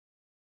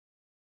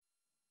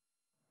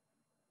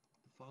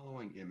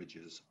Following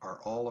images are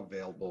all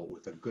available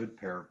with a good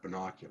pair of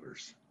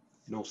binoculars.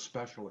 No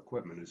special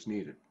equipment is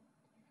needed.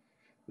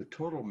 The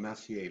total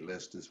Messier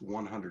list is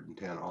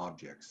 110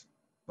 objects,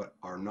 but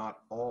are not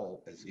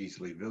all as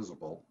easily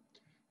visible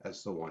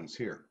as the ones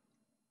here.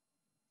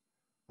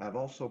 I've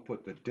also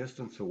put the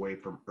distance away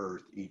from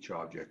Earth each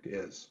object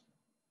is.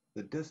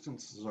 The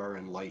distances are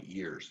in light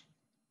years,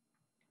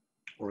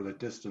 or the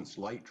distance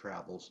light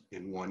travels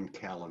in 1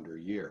 calendar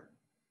year.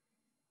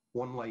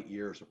 1 light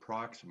year is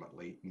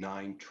approximately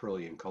 9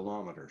 trillion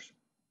kilometers.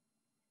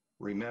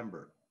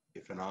 Remember,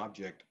 if an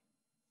object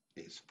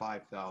is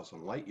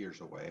 5,000 light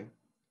years away,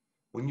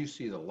 when you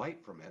see the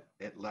light from it,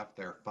 it left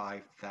there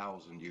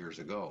 5,000 years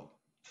ago.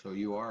 So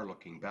you are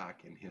looking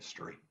back in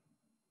history.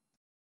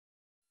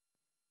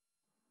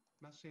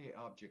 Messier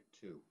Object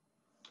 2.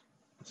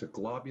 It's a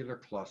globular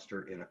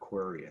cluster in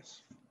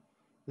Aquarius.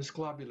 This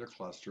globular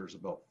cluster is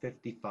about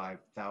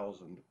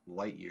 55,000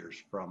 light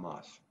years from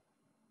us.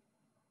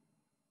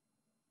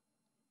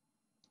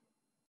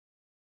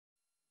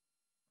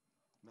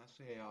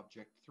 Messier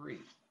Object 3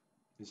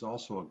 is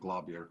also a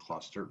globular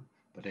cluster,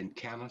 but in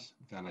Canis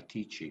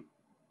Venatici.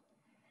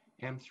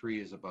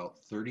 M3 is about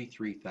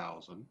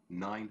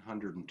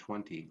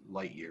 33,920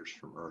 light years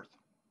from Earth.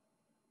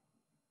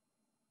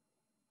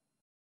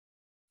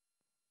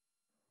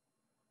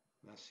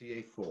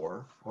 Messier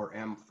 4, or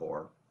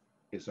M4,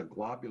 is a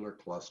globular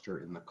cluster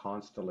in the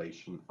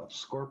constellation of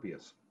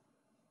Scorpius.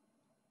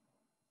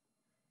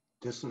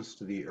 Distance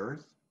to the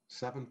Earth,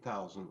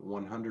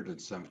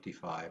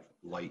 7,175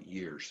 light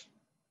years.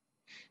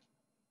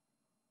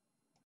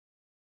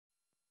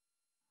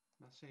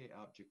 Messier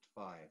Object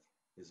 5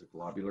 is a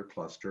globular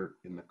cluster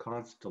in the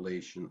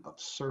constellation of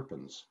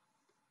Serpens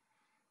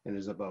and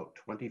is about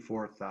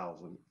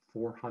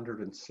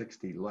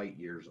 24,460 light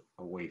years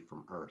away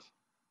from Earth.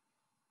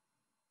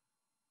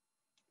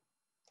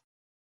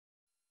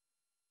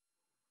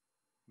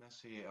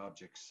 Messier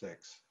Object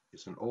 6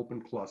 is an open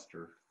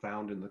cluster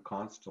found in the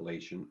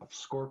constellation of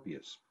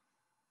Scorpius.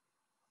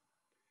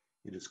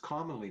 It is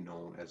commonly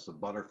known as the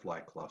butterfly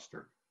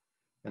cluster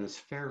and is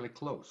fairly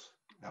close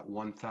at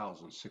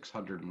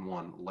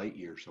 1,601 light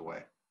years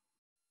away.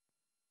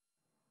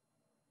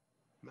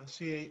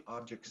 Messier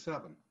Object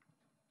 7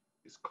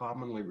 is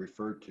commonly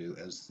referred to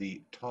as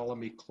the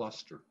Ptolemy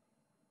cluster.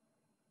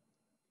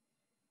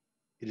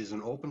 It is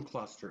an open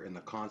cluster in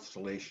the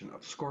constellation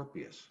of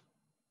Scorpius.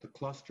 The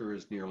cluster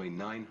is nearly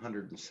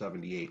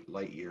 978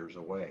 light years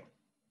away.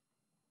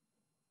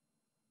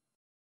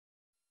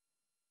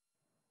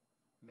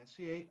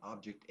 Messier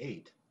Object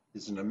 8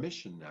 is an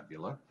emission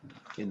nebula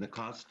in the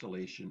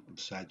constellation of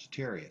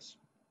Sagittarius.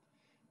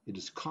 It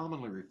is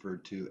commonly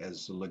referred to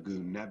as the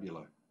Lagoon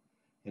Nebula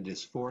and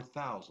is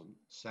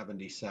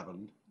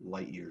 4,077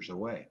 light years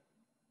away.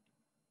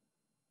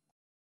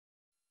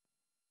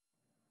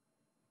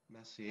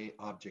 Messier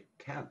Object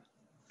 10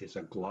 is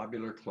a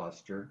globular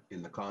cluster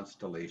in the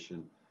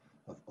constellation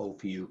of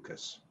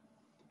Ophiuchus.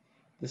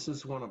 This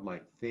is one of my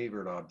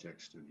favorite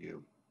objects to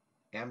view.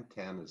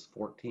 M10 is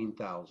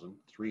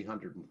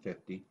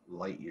 14,350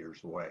 light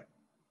years away.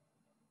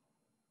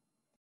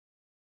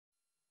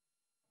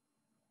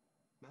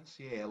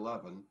 Messier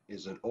 11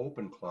 is an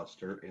open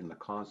cluster in the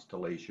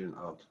constellation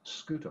of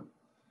Scutum,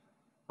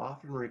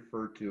 often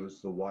referred to as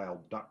the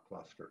Wild Duck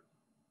Cluster.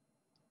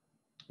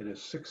 It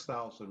is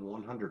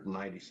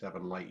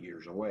 6,197 light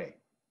years away.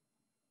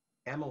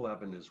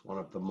 M11 is one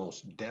of the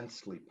most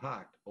densely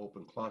packed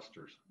open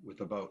clusters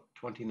with about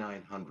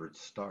 2,900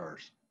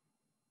 stars.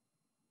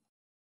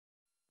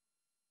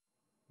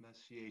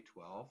 Messier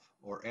 12,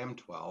 or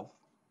M12,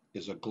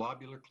 is a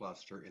globular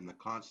cluster in the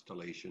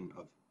constellation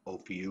of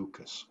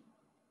Ophiuchus.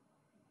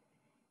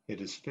 It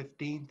is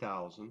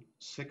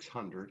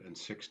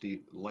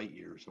 15,660 light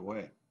years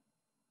away.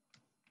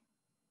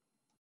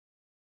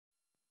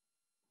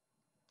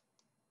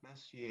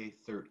 Messier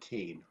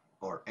 13,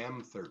 or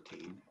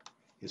M13,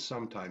 is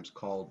sometimes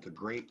called the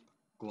Great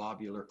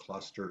Globular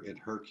Cluster in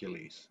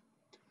Hercules,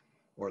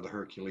 or the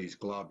Hercules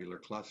Globular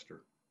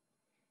Cluster.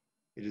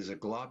 It is a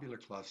globular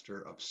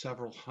cluster of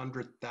several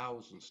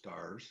 100,000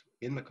 stars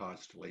in the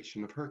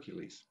constellation of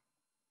Hercules.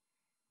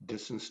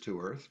 Distance to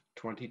Earth,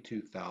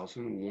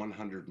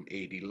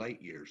 22,180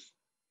 light years.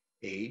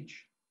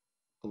 Age,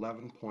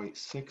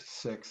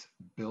 11.66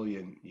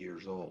 billion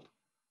years old.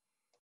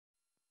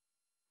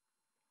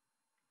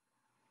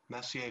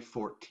 Messier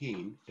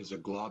 14 is a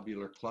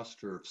globular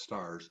cluster of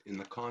stars in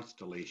the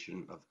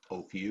constellation of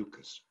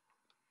Ophiuchus.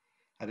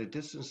 At a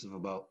distance of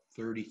about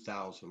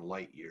 30,000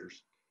 light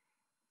years,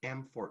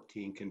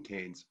 M14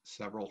 contains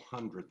several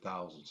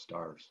 100,000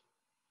 stars.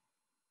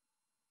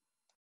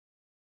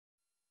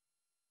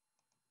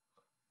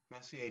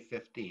 Messier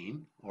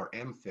 15, or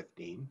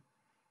M15,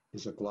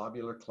 is a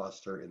globular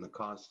cluster in the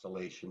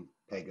constellation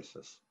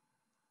Pegasus.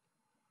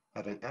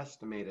 At an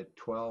estimated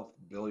 12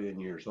 billion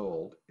years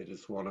old, it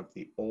is one of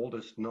the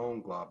oldest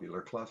known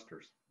globular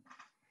clusters.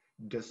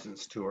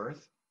 Distance to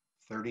Earth,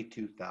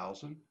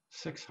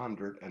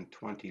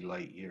 32,620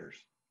 light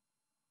years.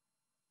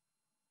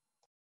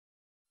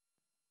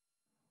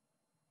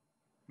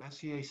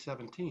 Messier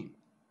 17,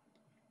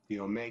 the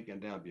Omega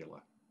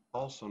Nebula,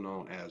 also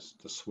known as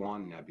the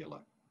Swan Nebula.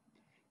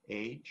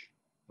 Age,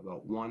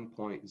 about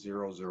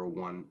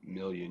 1.001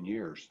 million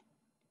years.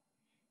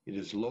 It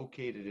is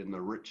located in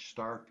the rich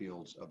star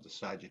fields of the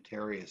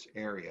Sagittarius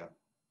area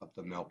of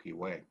the Milky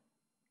Way.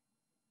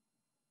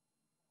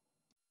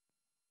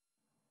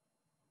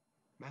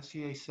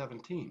 Messier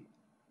 17,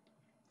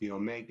 the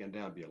Omega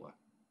Nebula,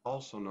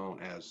 also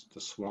known as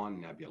the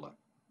Swan Nebula.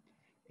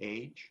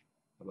 Age,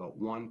 about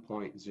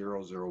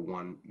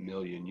 1.001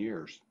 million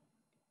years.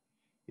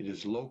 It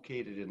is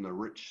located in the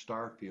rich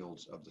star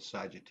fields of the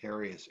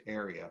Sagittarius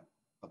area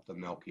of the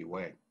Milky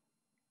Way.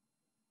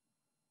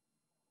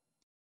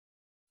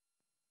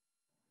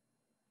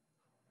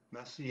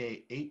 Messier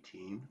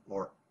 18,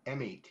 or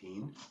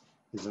M18,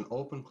 is an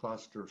open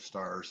cluster of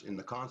stars in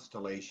the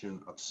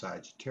constellation of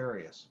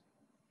Sagittarius.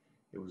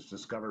 It was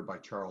discovered by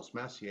Charles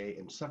Messier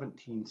in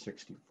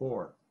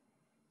 1764.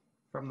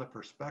 From the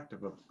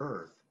perspective of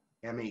Earth,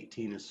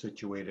 M18 is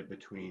situated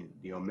between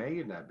the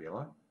Omega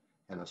Nebula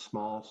and a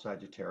small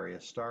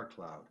Sagittarius star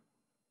cloud.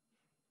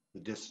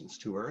 The distance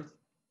to Earth,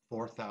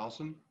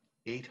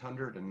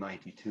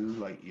 4,892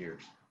 light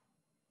years.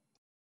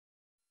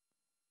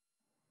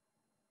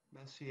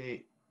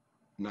 Messier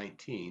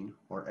 19,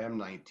 or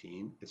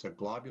M19, is a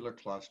globular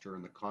cluster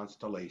in the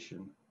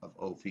constellation of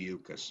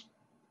Ophiuchus.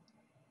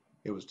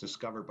 It was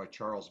discovered by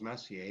Charles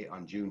Messier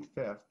on June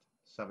 5,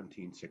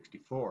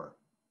 1764.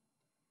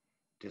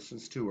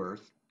 Distance to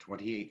Earth,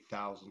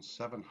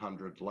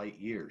 28,700 light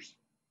years.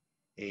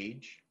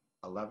 Age,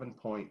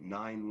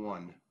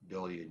 11.91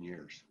 billion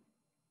years.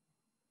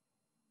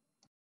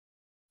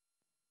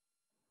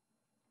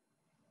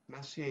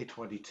 Messier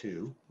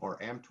 22, or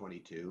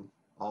M22,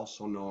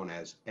 also known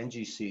as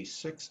NGC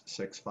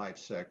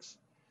 6656,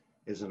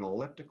 is an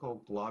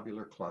elliptical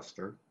globular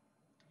cluster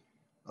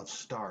of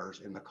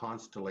stars in the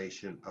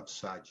constellation of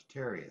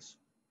Sagittarius,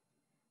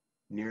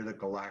 near the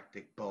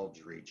galactic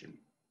bulge region.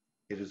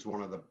 It is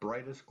one of the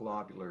brightest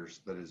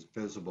globulars that is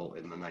visible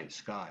in the night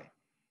sky.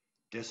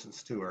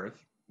 Distance to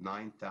Earth,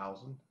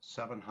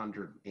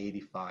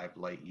 9,785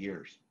 light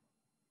years.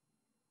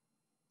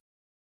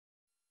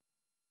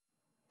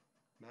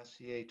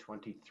 Messier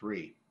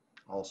 23,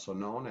 also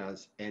known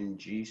as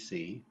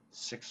NGC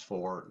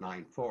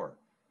 6494,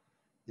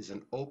 is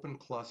an open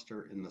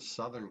cluster in the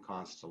southern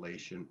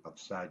constellation of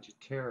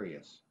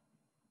Sagittarius.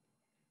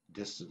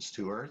 Distance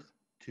to Earth,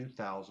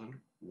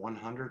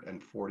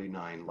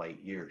 2,149 light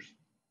years.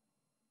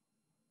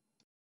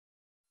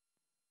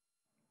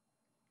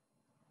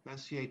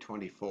 Messier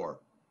 24,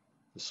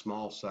 the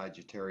small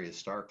Sagittarius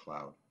star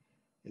cloud,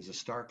 is a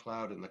star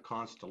cloud in the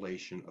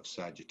constellation of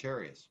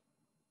Sagittarius,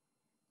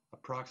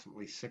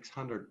 approximately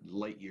 600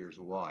 light years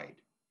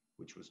wide,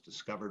 which was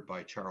discovered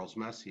by Charles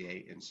Messier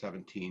in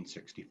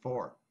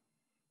 1764.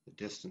 The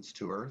distance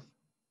to Earth,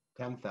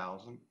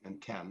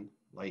 10,010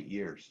 light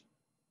years.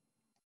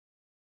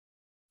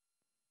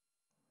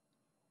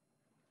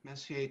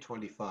 Messier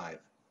 25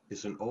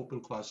 is an open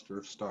cluster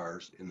of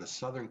stars in the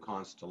southern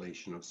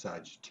constellation of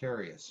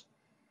Sagittarius.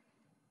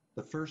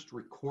 The first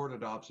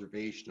recorded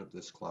observation of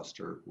this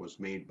cluster was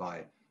made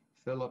by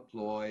Philippe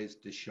Loys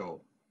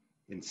Deschaux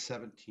in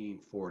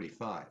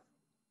 1745,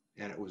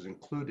 and it was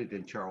included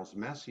in Charles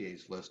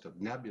Messier's list of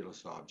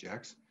nebulous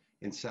objects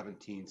in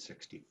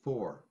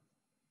 1764.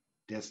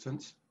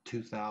 Distance,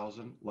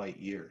 2,000 light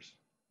years.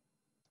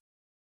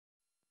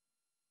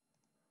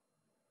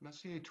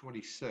 Messier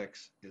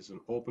 26 is an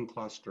open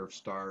cluster of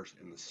stars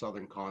in the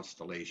southern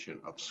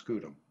constellation of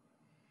Scutum.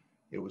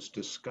 It was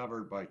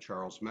discovered by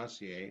Charles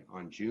Messier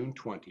on June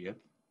 20th,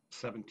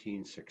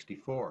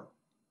 1764.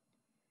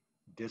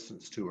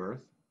 Distance to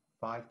Earth,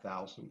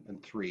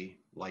 5,003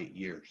 light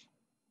years.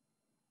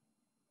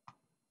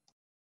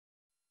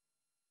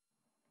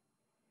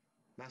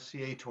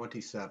 Messier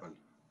 27,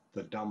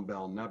 the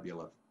Dumbbell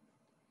Nebula,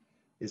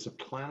 is a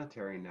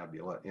planetary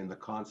nebula in the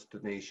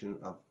constellation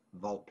of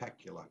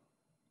Vulpecula,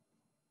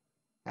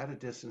 at a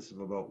distance of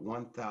about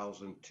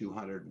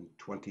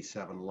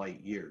 1,227 light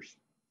years.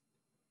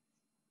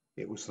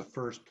 It was the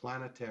first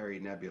planetary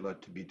nebula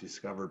to be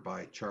discovered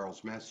by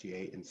Charles Messier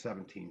in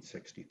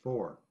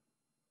 1764.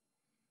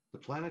 The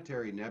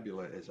planetary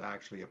nebula is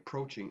actually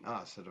approaching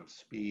us at a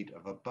speed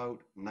of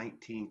about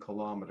 19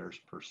 kilometers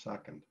per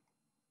second.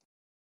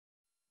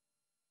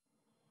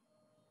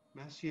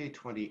 Messier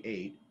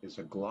 28 is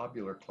a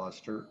globular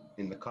cluster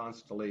in the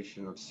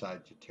constellation of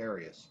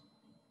Sagittarius.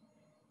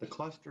 The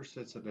cluster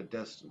sits at a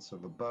distance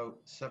of about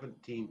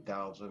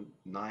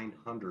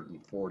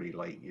 17,940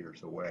 light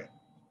years away.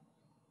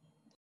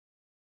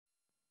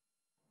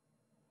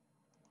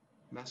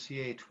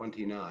 Messier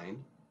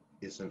 29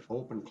 is an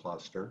open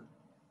cluster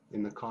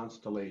in the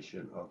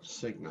constellation of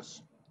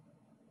Cygnus.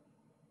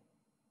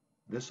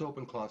 This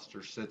open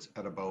cluster sits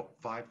at about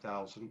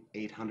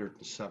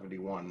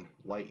 5,871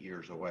 light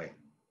years away.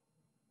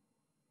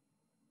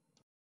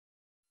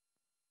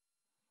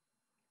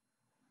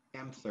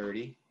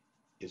 M30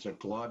 is a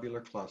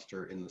globular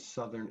cluster in the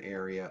southern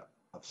area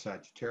of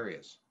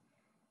Sagittarius,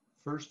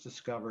 first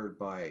discovered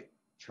by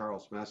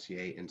Charles Messier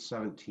in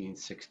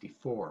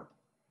 1764.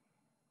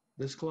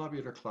 This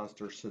globular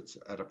cluster sits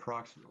at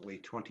approximately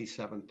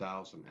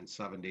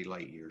 27,070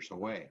 light-years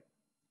away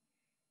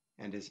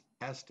and is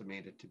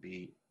estimated to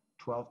be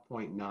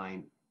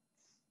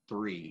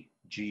 12.93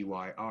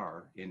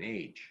 GYR in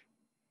age.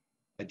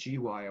 A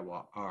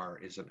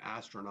GYR is an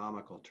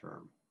astronomical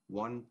term.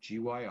 1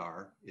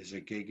 GYR is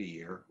a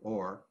gigayear,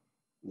 or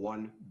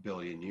 1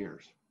 billion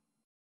years.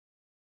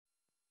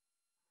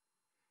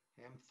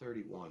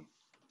 M31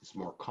 is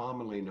more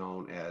commonly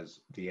known as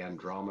the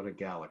Andromeda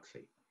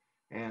Galaxy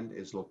and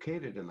is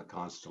located in the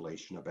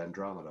constellation of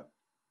Andromeda.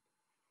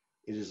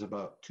 It is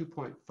about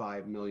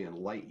 2.5 million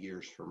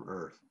light-years from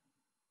Earth.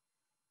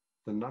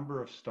 The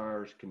number of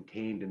stars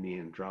contained in the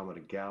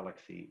Andromeda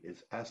Galaxy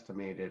is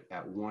estimated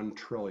at 1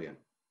 trillion,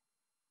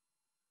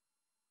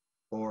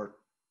 or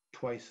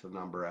twice the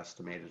number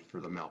estimated for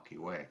the Milky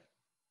Way.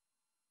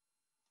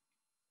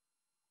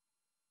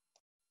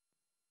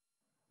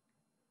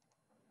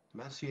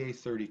 Messier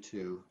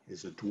 32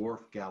 is a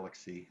dwarf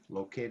galaxy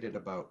located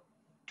about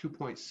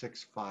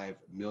 2.65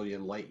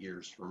 million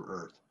light-years from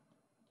Earth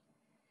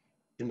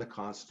in the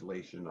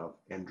constellation of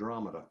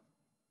Andromeda.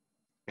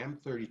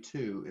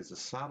 M32 is a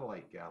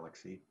satellite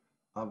galaxy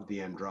of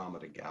the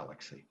Andromeda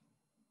Galaxy.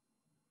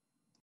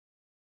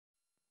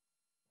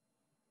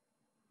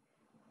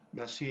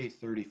 Messier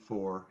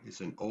 34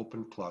 is an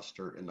open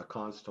cluster in the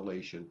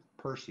constellation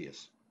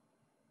Perseus.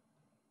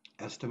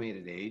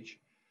 Estimated age,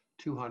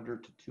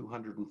 200 to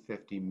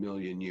 250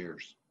 million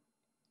years.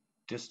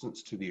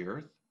 Distance to the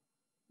Earth,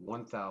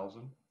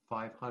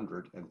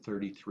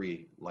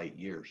 1,533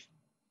 light-years.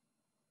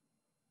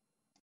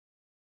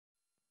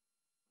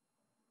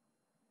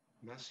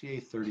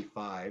 Messier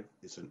 35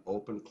 is an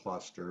open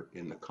cluster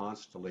in the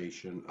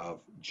constellation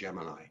of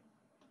Gemini.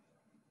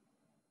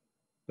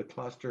 The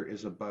cluster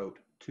is about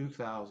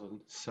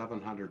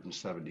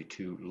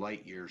 2,772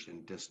 light-years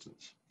in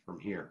distance from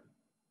here.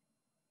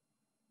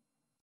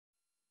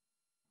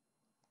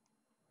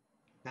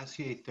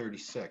 Messier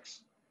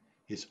 36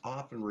 is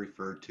often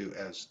referred to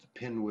as the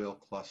pinwheel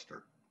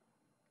cluster.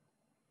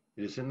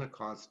 It is in the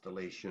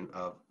constellation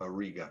of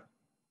Auriga.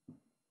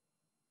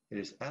 It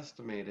is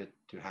estimated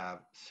to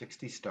have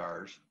 60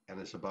 stars and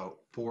is about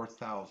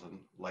 4,000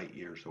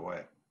 light-years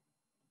away.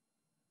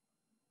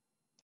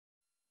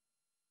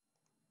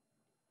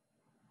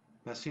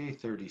 Messier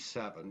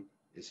 37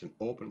 is an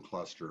open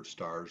cluster of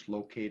stars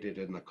located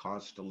in the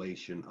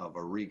constellation of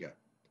Auriga,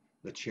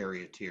 the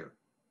Charioteer,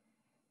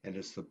 and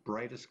is the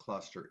brightest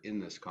cluster in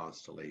this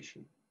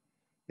constellation.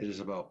 It is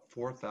about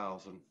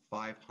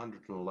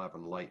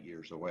 4,511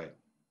 light-years away.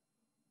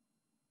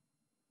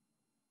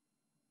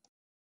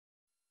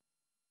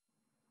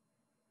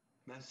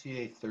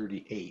 Messier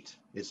 38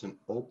 is an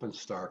open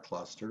star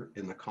cluster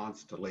in the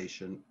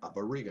constellation of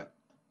Auriga.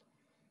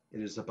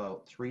 It is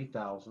about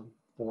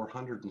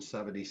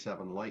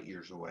 3,477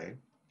 light-years away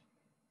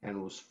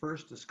and was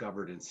first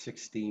discovered in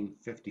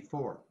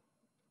 1654.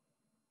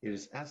 It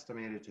is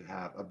estimated to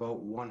have about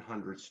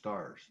 100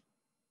 stars.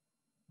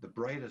 The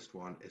brightest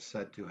one is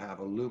said to have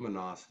a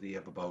luminosity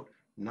of about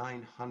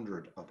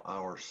 900 of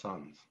our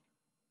suns.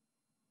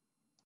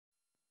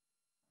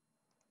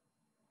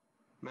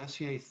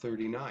 Messier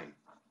 39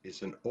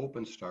 is an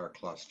open star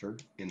cluster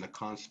in the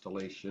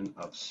constellation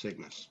of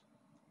Cygnus.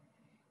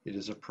 It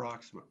is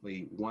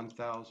approximately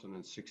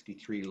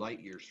 1,063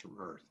 light-years from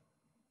Earth.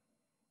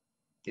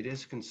 It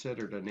is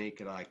considered a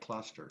naked eye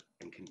cluster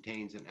and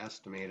contains an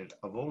estimated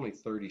of only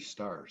 30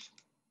 stars.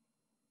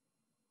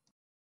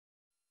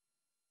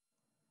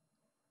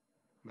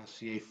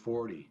 Messier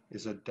 40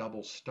 is a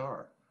double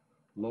star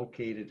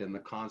located in the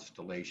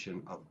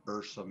constellation of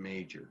Ursa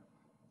Major,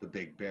 the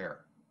Big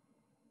Bear.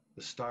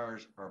 The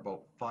stars are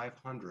about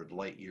 500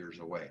 light-years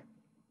away.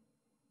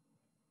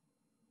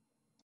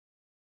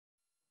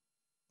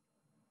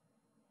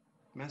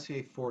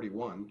 Messier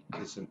 41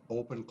 is an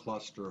open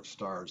cluster of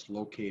stars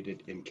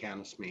located in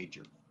Canis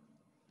Major.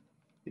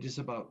 It is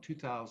about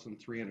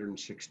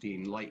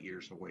 2,316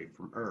 light-years away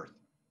from Earth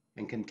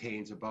and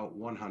contains about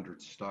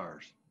 100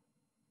 stars.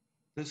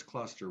 This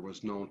cluster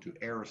was known to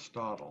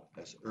Aristotle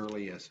as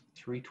early as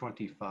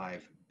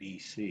 325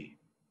 BC.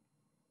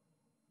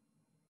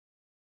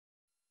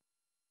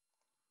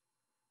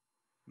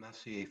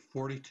 Messier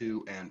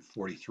 42 and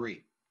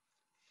 43.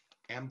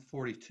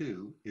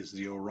 M42 is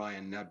the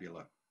Orion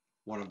Nebula,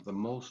 one of the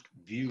most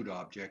viewed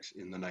objects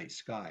in the night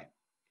sky.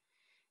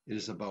 It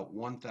is about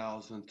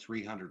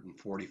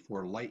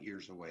 1,344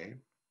 light-years away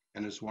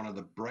and is one of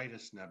the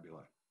brightest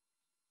nebulae.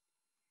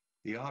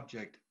 The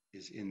object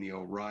is in the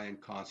Orion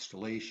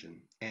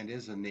constellation and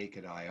is a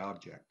naked eye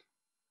object.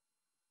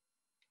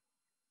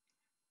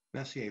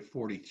 Messier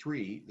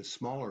 43, the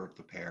smaller of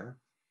the pair,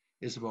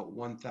 is about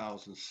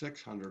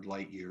 1,600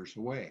 light-years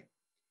away.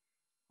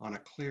 On a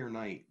clear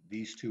night,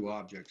 these two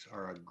objects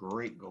are a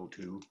great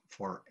go-to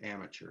for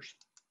amateurs.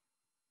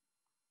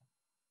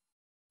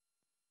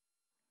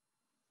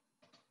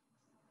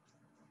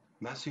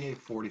 Messier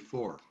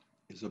 44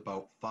 is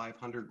about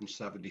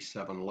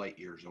 577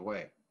 light-years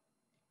away.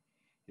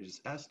 It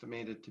is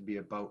estimated to be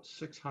about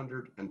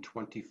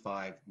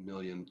 625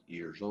 million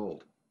years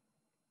old.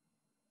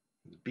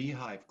 The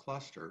Beehive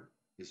cluster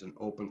is an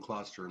open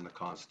cluster in the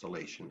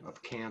constellation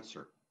of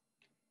Cancer.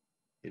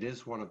 It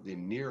is one of the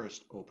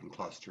nearest open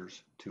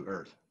clusters to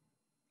Earth.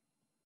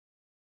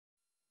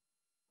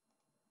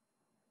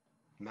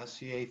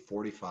 Messier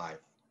 45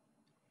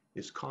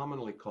 is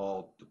commonly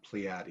called the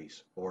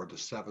Pleiades or the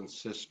Seven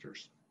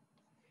Sisters.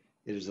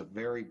 It is a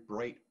very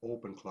bright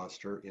open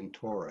cluster in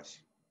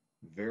Taurus,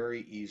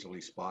 very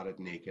easily spotted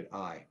naked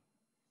eye.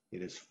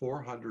 It is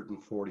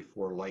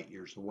 444 light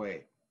years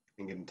away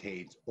and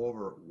contains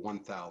over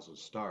 1,000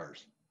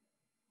 stars.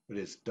 It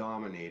is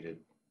dominated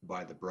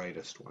by the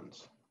brightest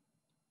ones.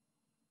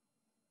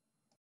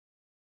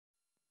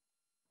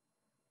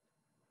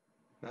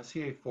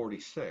 Messier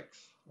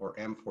 46, or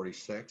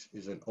M46,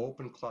 is an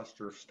open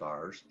cluster of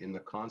stars in the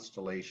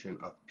constellation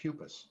of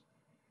Puppis.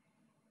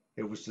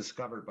 It was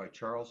discovered by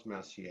Charles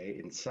Messier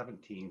in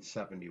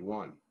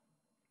 1771.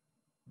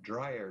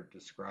 Dreyer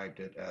described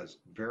it as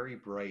very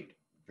bright,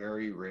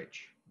 very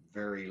rich,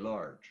 very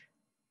large.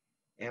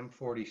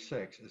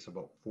 M46 is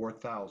about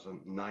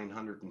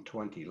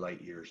 4,920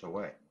 light years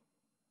away.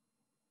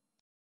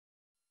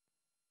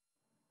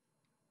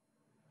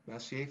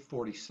 Messier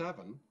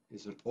 47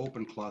 is an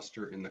open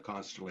cluster in the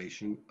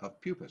constellation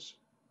of Puppis.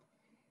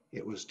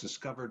 It was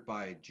discovered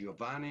by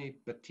Giovanni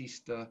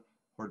Battista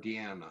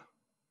Hordiana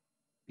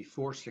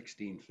before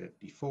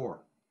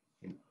 1654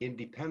 and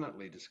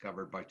independently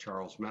discovered by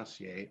Charles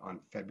Messier on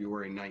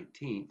February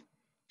 19,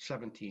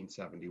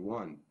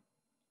 1771.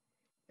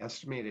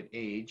 Estimated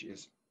age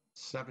is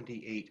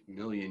 78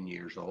 million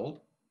years old.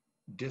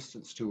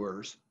 Distance to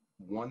Earth,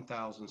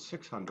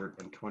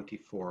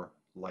 1,624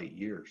 light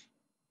years.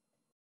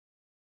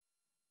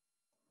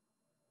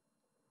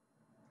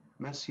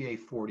 Messier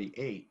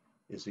 48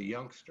 is a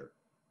youngster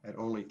at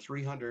only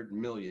 300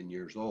 million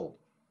years old.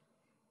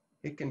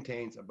 It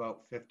contains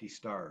about 50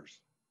 stars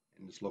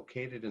and is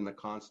located in the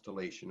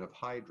constellation of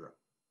Hydra.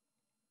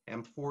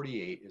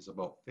 M48 is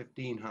about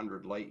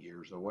 1,500 light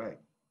years away.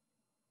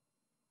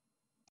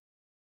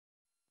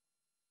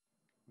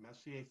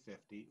 Messier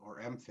 50,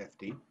 or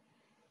M50,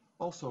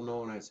 also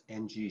known as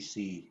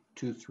NGC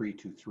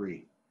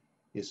 2323,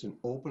 is an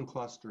open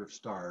cluster of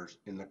stars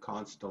in the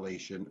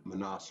constellation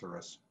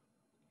Messier.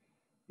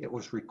 It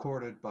was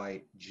recorded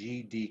by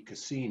G. D.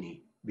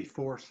 Cassini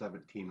before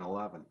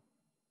 1711.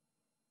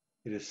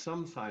 It is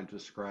sometimes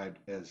described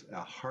as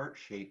a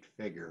heart-shaped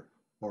figure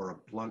or a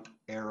blunt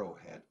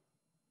arrowhead.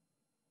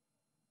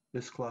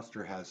 This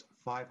cluster has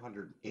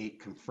 508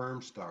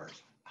 confirmed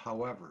stars.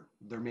 However,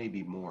 there may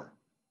be more.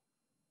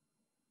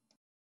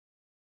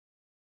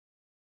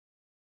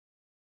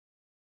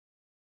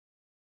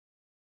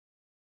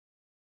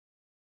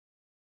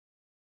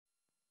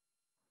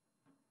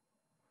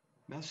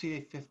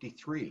 Messier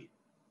 53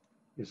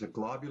 is a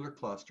globular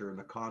cluster in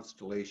the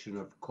constellation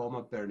of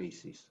Coma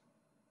Berenices.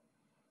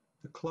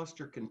 The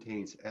cluster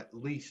contains at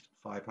least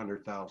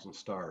 500,000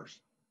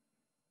 stars,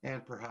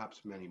 and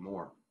perhaps many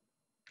more,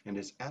 and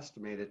is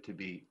estimated to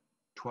be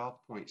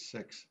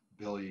 12.6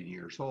 billion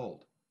years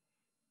old.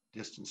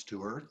 Distance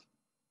to Earth,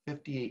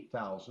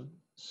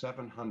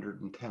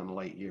 58,710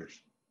 light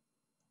years.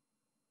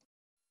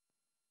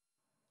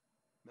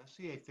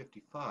 Messier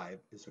 55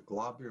 is a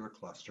globular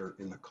cluster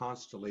in the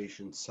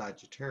constellation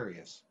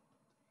Sagittarius.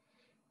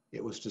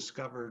 It was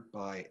discovered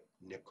by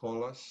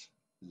Nicolas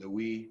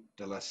Louis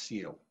de la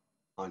Sille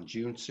on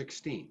June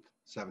 16,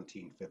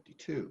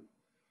 1752,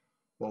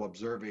 while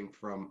observing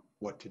from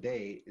what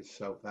today is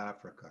South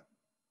Africa.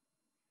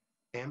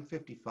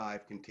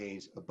 M55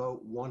 contains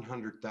about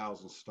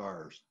 100,000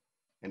 stars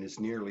and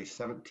is nearly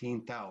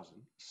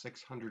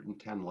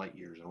 17,610 light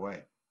years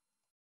away.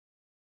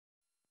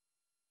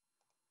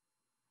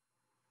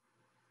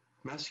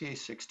 Messier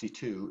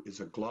 62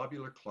 is a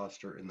globular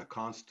cluster in the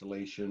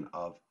constellation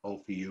of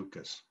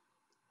Ophiuchus.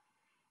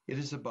 It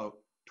is about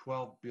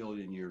 12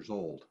 billion years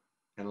old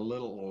and a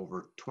little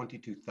over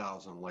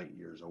 22,000 light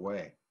years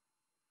away.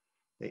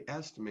 They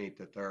estimate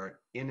that there are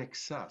in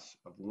excess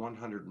of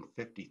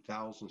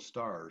 150,000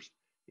 stars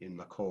in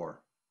the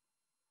core.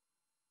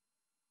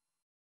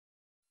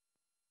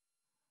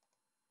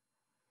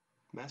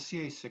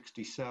 Messier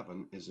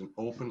 67 is an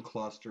open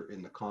cluster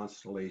in the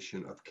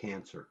constellation of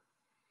Cancer.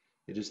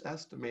 It is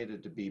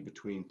estimated to be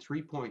between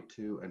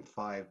 3.2 and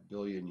 5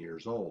 billion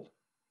years old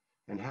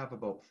and have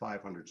about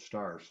 500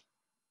 stars.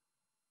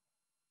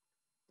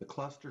 The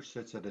cluster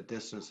sits at a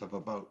distance of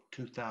about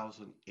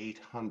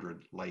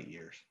 2,800 light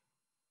years.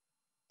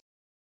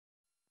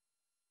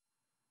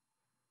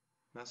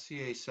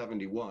 Messier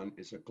 71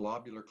 is a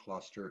globular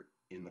cluster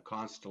in the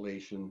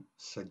constellation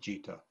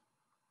Sagitta.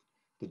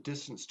 The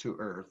distance to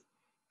Earth,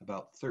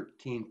 about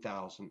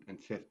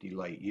 13,050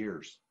 light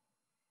years.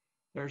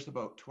 There's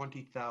about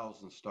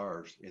 20,000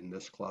 stars in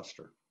this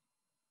cluster.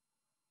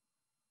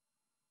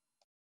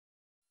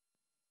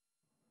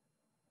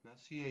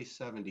 Messier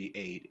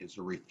 78 is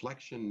a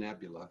reflection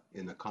nebula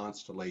in the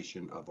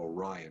constellation of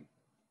Orion.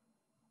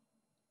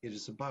 It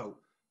is about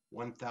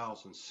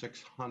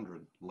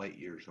 1,600 light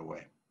years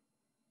away.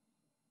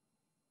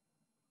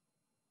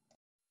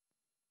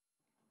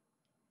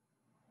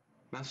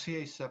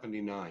 Messier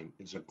 79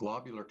 is a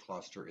globular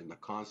cluster in the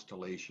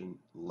constellation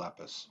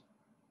Lepus.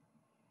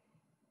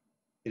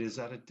 It is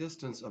at a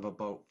distance of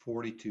about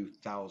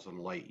 42,000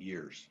 light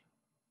years.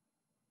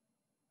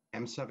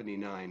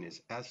 M79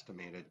 is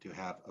estimated to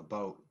have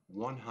about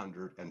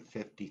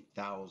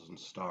 150,000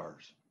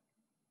 stars.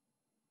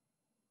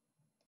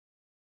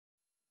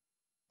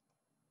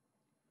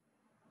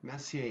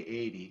 Messier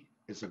 80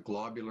 is a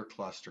globular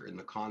cluster in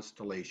the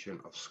constellation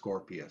of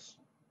Scorpius.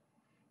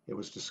 It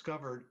was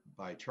discovered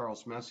by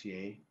Charles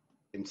Messier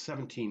in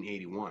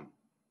 1781.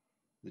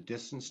 The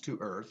distance to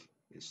Earth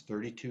is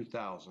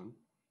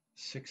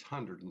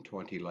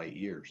 32,620 light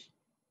years.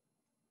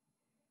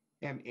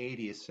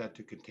 M80 is said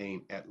to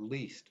contain at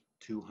least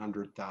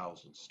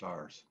 200,000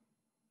 stars.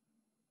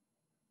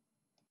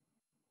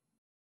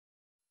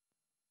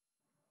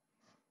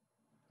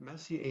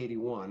 Messier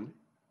 81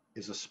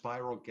 is a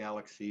spiral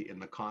galaxy in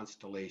the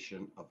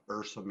constellation of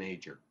Ursa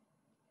Major.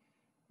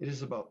 It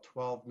is about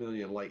 12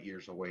 million light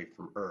years away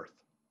from Earth.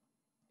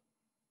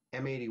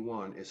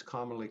 M81 is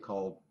commonly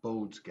called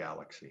Bode's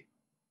galaxy.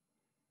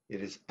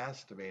 It is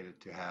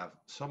estimated to have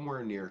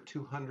somewhere near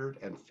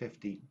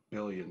 250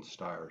 billion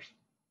stars.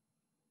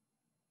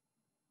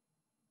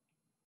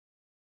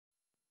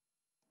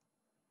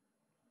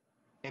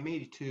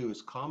 M82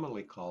 is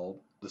commonly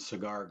called the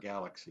Cigar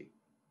Galaxy.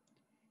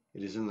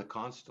 It is in the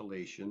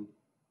constellation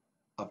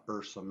of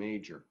Ursa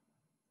Major.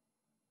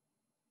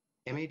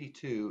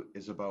 M82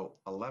 is about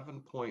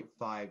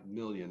 11.5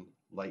 million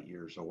light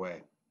years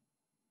away.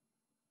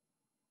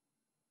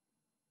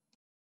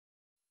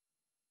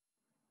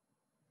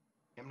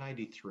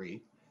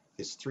 M93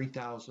 is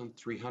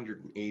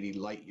 3,380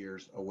 light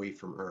years away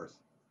from Earth.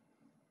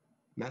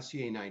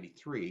 Messier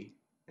 93,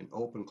 an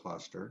open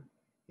cluster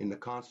in the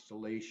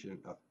constellation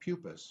of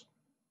Puppis.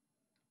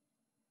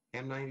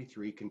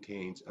 M93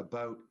 contains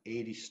about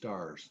 80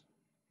 stars,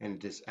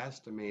 and its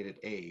estimated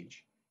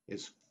age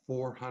is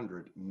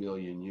 400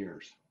 million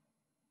years.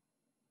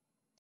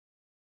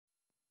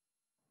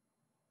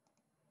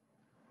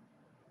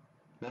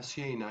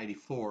 Messier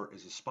 94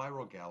 is a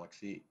spiral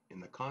galaxy in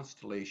the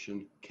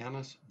constellation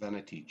Canis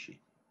Venatici.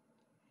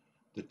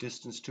 The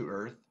distance to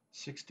Earth,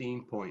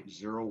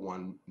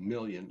 16.01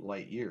 million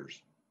light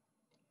years.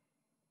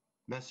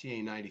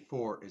 Messier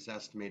 94 is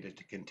estimated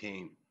to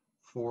contain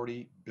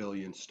 40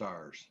 billion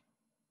stars.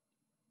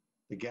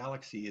 The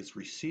galaxy is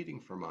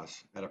receding from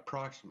us at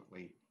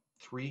approximately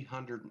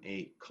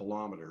 308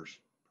 kilometers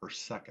per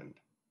second.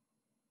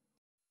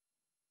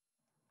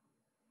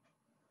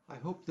 I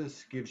hope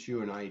this gives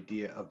you an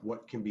idea of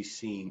what can be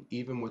seen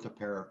even with a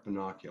pair of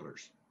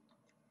binoculars.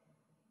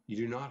 You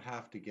do not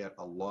have to get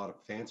a lot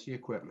of fancy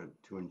equipment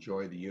to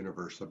enjoy the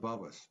universe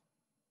above us.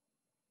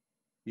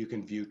 You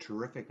can view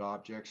terrific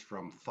objects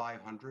from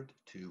 500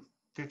 to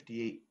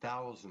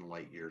 58,000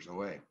 light years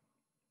away.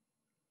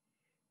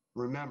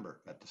 Remember,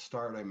 at the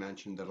start I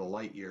mentioned that a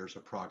light year is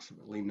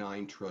approximately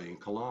 9 trillion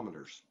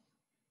kilometers.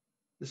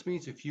 This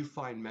means if you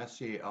find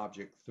Messier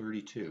object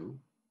 32,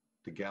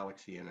 the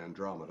galaxy in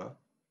Andromeda,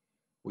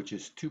 which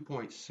is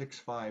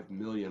 2.65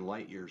 million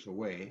light years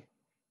away,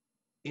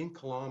 in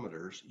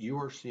kilometers, you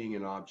are seeing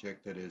an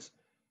object that is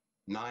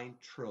 9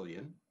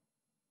 trillion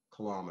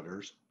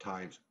kilometers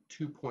times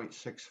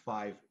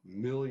 2.65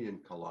 million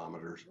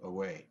kilometers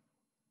away.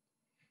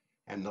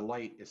 And the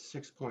light is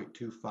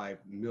 6.25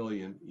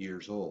 million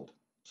years old.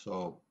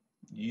 So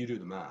you do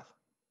the math.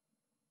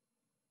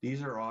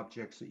 These are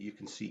objects that you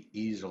can see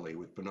easily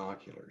with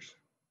binoculars.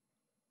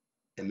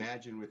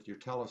 Imagine with your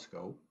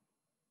telescope,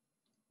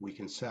 we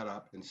can set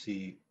up and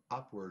see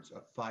upwards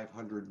of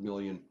 500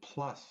 million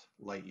plus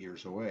light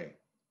years away.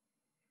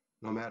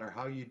 No matter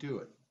how you do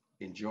it,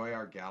 enjoy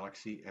our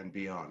galaxy and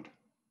beyond.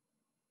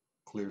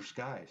 Clear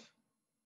skies.